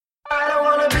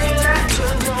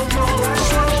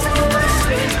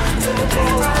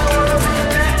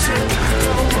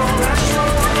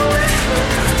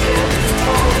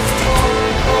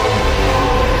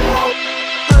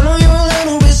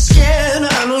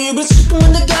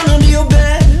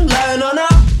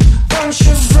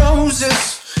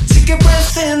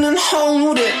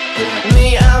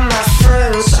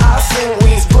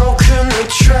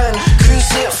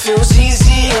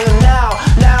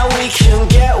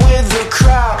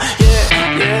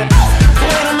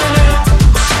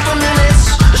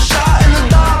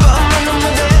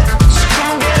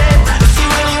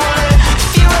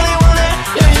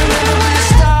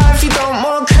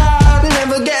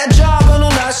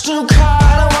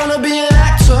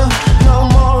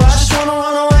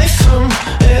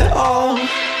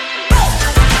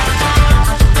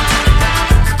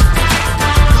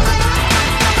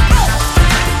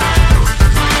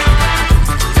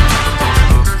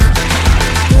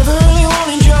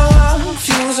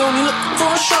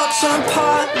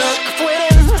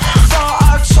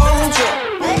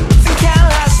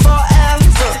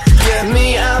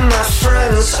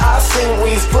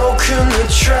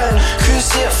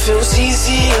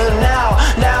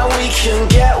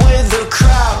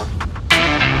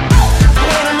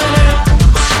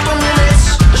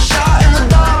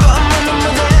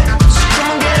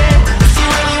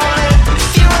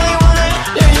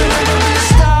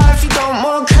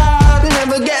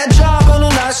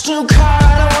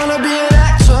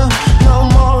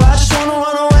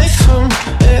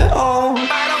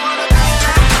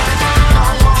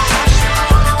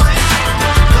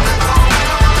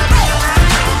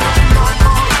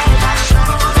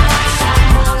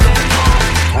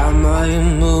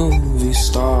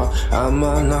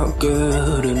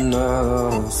good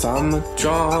enough. I'm a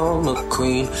drama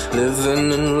queen,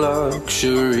 living in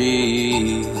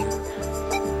luxury.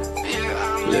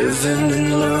 Living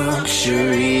in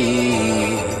luxury.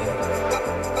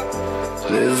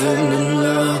 Living in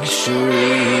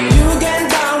luxury. You get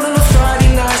down on a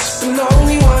Friday night, sipping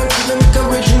only wine, drink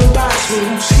original dice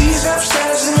rooms. He's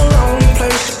upstairs in a lonely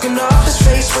place, looking off his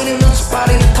face, waiting on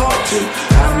somebody to talk to.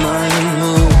 Am I a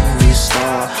movie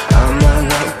star? Am I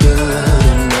not good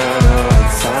enough?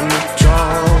 I'm a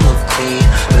drama queen,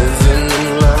 living in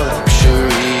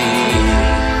luxury.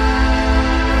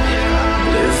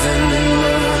 Living in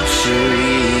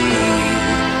luxury.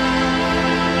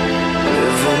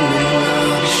 Living in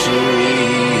luxury.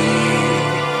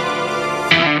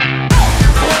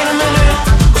 Wait a minute,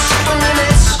 a couple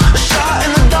minutes, a shot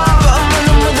in the dark, but I'm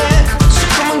running with it. So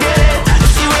come and get it,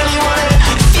 if you really want it,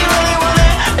 if you really want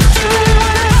it, if you really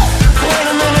want it. Wait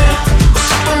a minute, a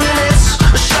couple minutes,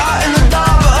 a shot in the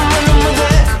dark, but I'm running with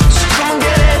it. So come and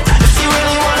get it, if you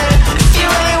really want it, if you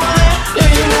really want it. Yeah,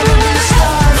 you never be a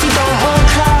star if you don't want to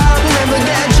cry. You never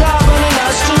get a job on a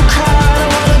night to cry. I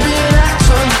don't wanna be an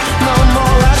actor, no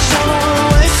more. I just wanna run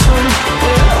away from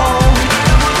it all.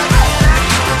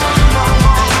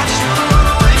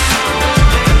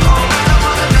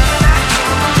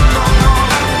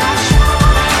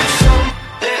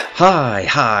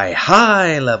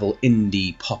 High level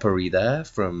indie poppery there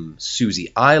from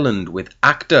Susie Island with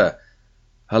Actor.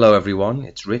 Hello everyone,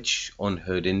 it's Rich,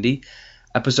 Unheard Indie,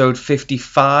 episode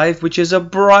 55, which is a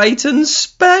Brighton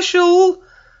special.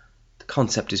 The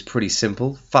concept is pretty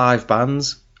simple, 5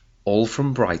 bands, all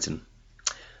from Brighton.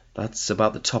 That's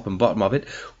about the top and bottom of it.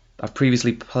 I've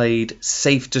previously played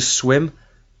Safe to Swim,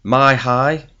 My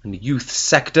High and Youth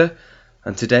Sector,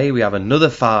 and today we have another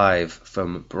 5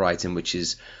 from Brighton, which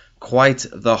is quite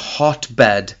the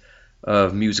hotbed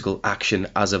of musical action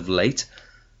as of late,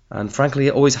 and frankly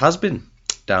it always has been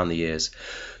down the years.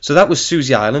 So that was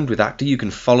Susie Island with Actor. You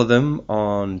can follow them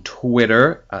on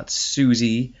Twitter at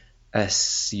Susie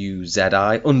SUZI_Island,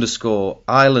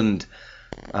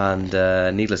 and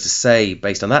needless to say,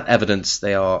 based on that evidence,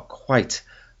 they are quite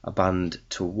a band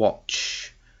to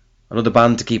watch. Another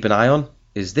band to keep an eye on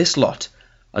is this lot,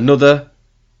 another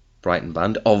Brighton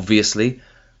band, obviously,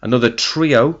 another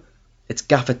trio. It's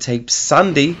Gaffer Tape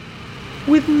Sandy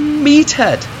with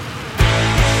Meathead.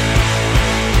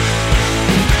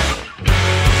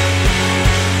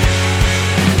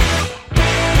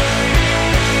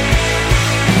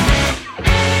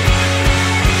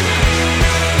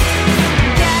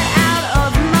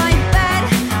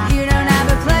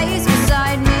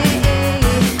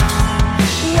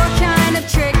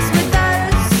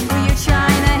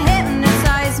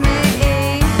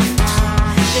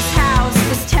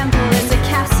 This temple is a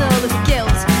castle of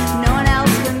guilt. No one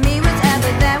else but me was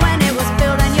ever there when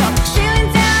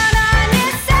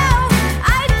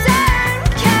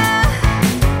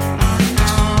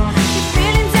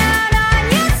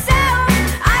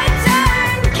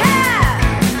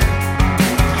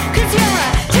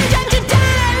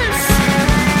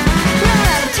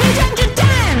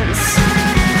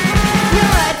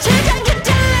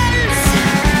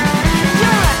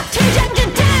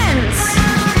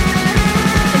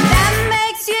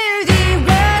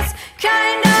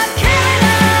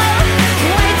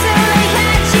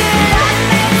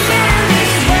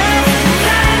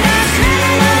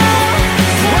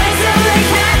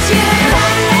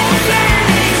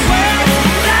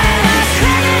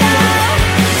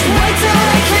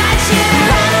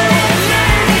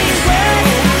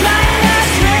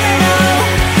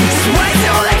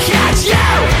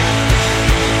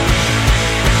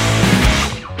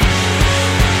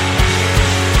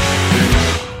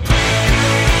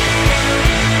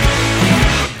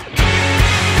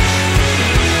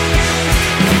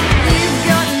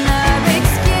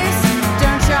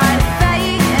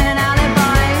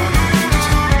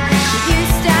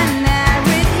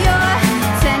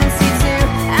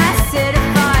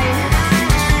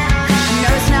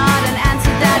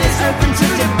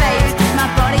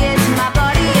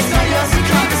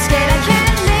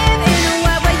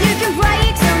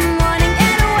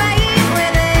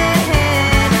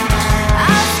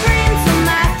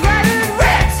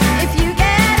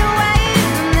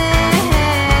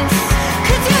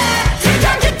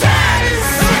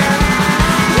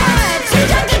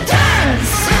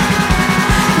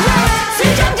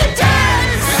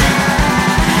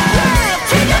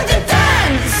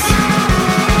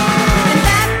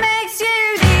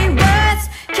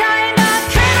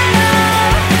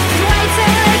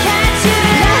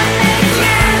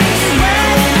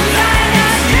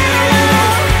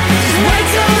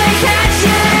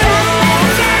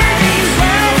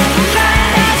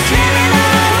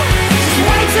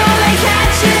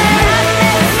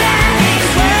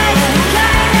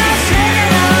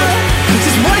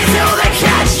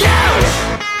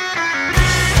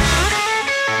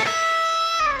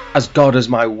As God is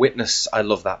my witness, I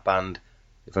love that band.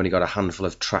 They've only got a handful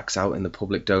of tracks out in the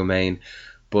public domain,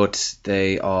 but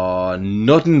they are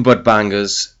nothing but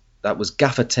bangers. That was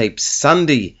Gaffer Tape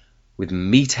Sandy with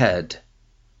Meathead.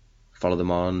 Follow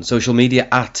them on social media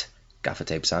at Gaffer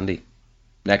Tape Sandy.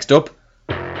 Next up,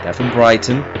 they're from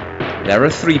Brighton. They're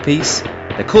a three-piece.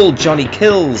 They're called Johnny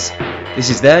Kills. This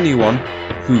is their new one,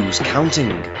 Who's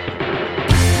Counting?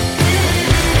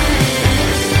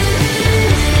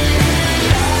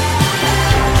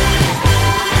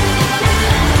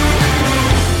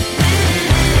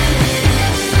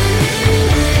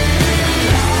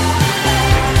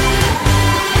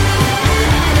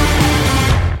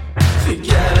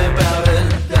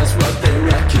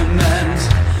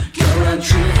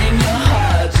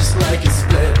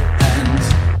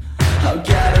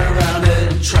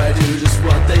 Try to do just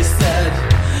what they said.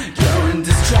 Go and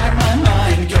distract my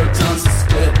mind. Go dance and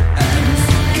split ends.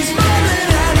 'Cause more than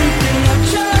anything, I'm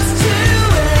just too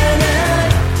in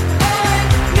it. I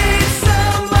need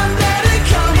someone that is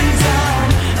coming down.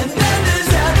 And then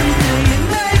there's everything. It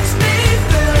makes me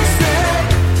feel sick.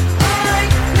 I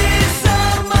need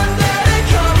someone that is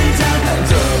coming down. And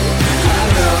oh, I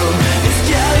know it's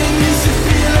getting used to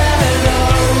feeling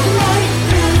like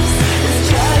this. It's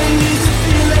getting used to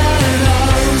feeling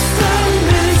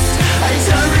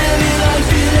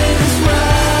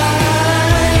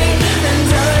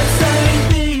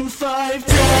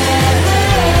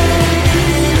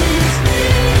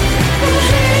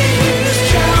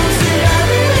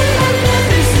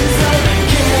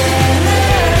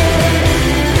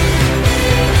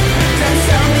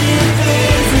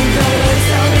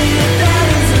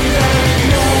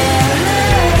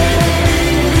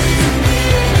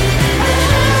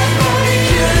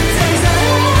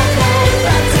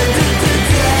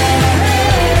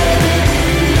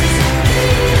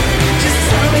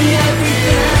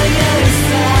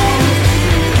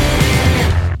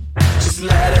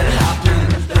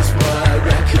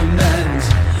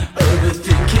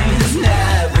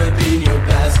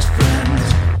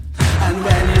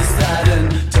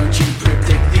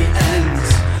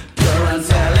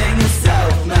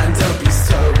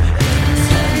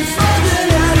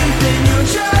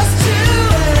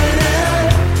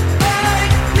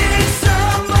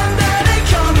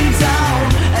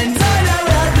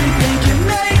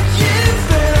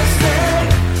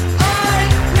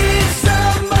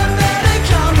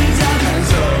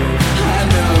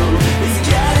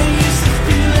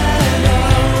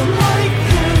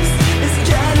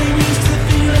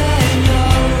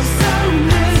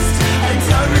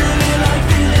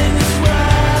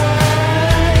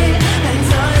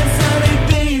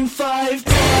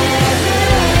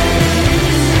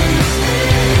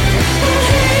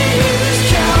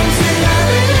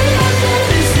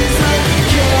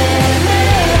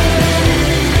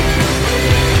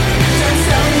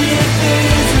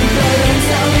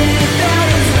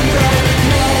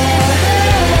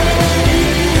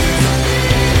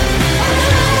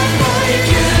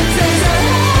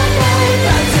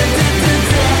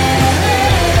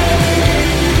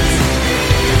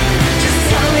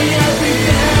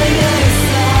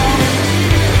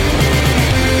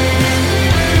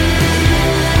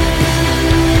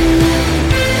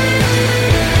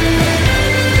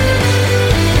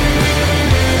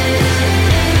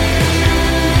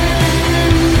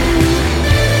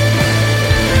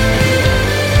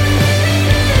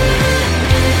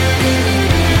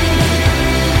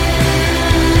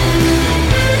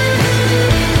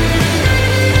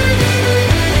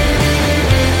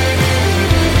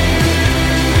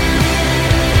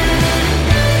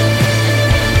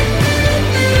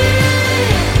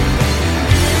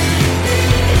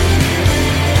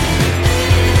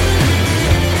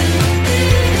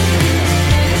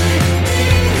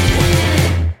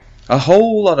A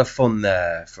whole lot of fun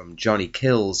there from Johnny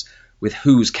Kills with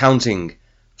Who's Counting.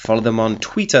 Follow them on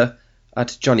Twitter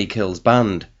at Johnny Kills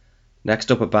Band.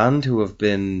 Next up, a band who have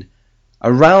been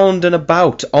around and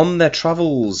about on their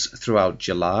travels throughout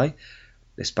July.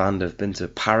 This band have been to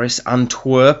Paris,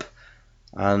 Antwerp,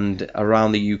 and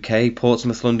around the UK,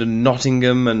 Portsmouth, London,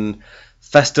 Nottingham, and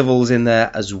festivals in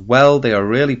there as well. They are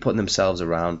really putting themselves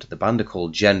around. The band are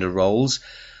called Gender Roles.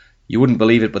 You wouldn't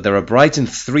believe it, but they're a Brighton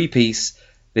three-piece.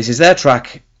 This is their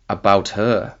track, About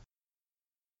Her.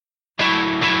 Where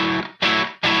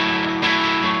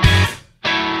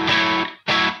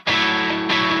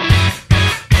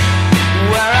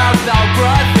art thou,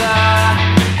 brother?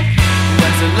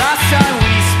 When's the last time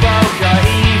we spoke or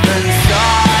even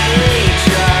saw each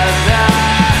other?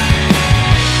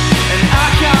 And I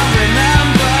can't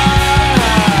remember.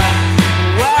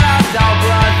 Where art thou,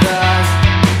 brother?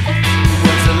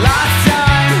 When's the last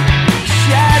time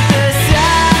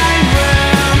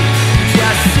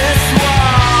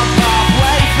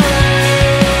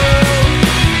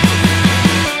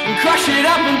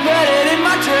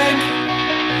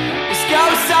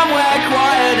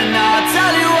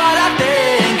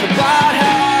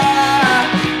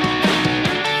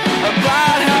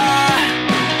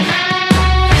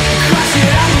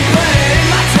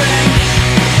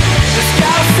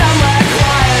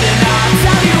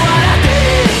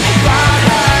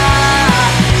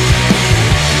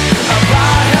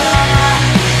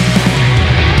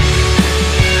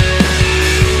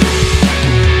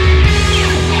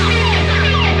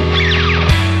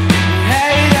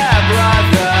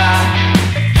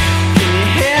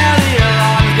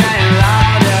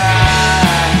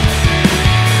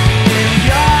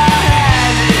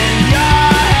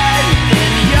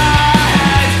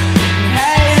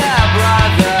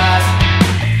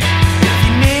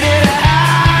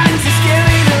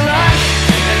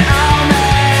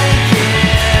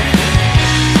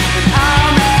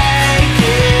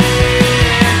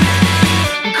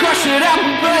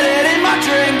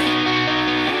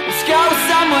go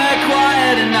somewhere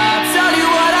quiet and I'll tell you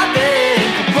what I think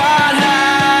about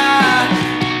her.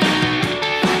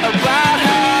 About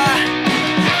her.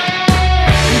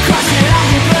 And crush it up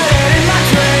and put it in my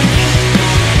drink.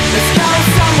 Let's go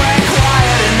somewhere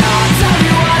quiet and I'll tell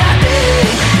you what I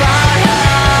think about her.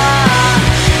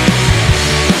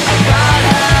 About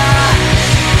her.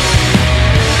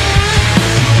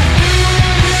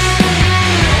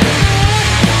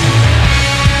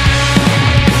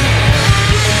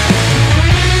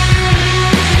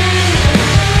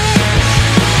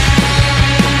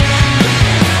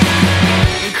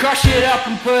 Crush it up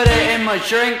and put it in my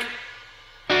drink.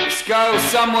 Let's go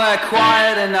somewhere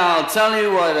quiet and I'll tell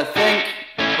you what I think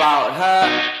about her.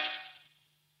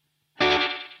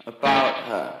 About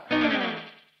her.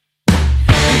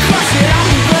 Crush it up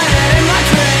and put it in my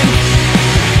drink.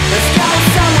 Let's go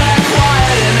somewhere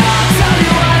quiet and I'll tell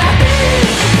you what I think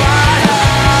about her.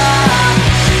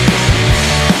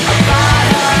 About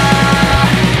her.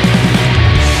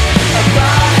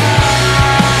 About her.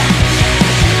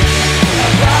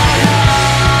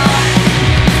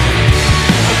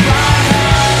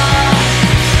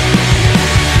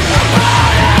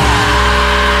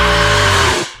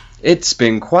 It's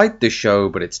been quite the show,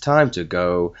 but it's time to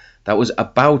go. That was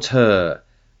About Her.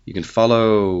 You can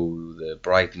follow the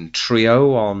Brighton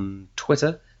Trio on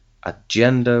Twitter at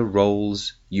Gender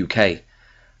Roles UK.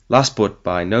 Last but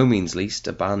by no means least,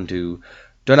 a band who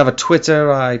don't have a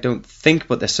Twitter, I don't think,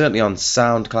 but they're certainly on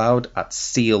SoundCloud at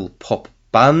Seal Pup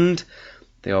Band.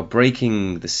 They are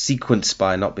breaking the sequence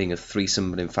by not being a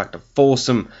threesome, but in fact a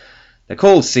foursome. They're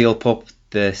called Seal Pup.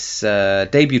 This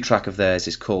debut track of theirs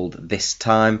is called This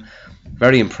Time.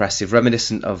 Very impressive,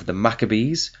 reminiscent of the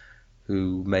Maccabees,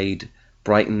 who made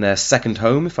Brighton their second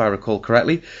home, if I recall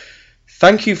correctly.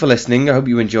 Thank you for listening. I hope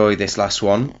you enjoyed this last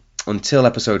one. Until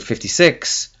episode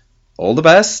 56, all the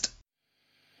best.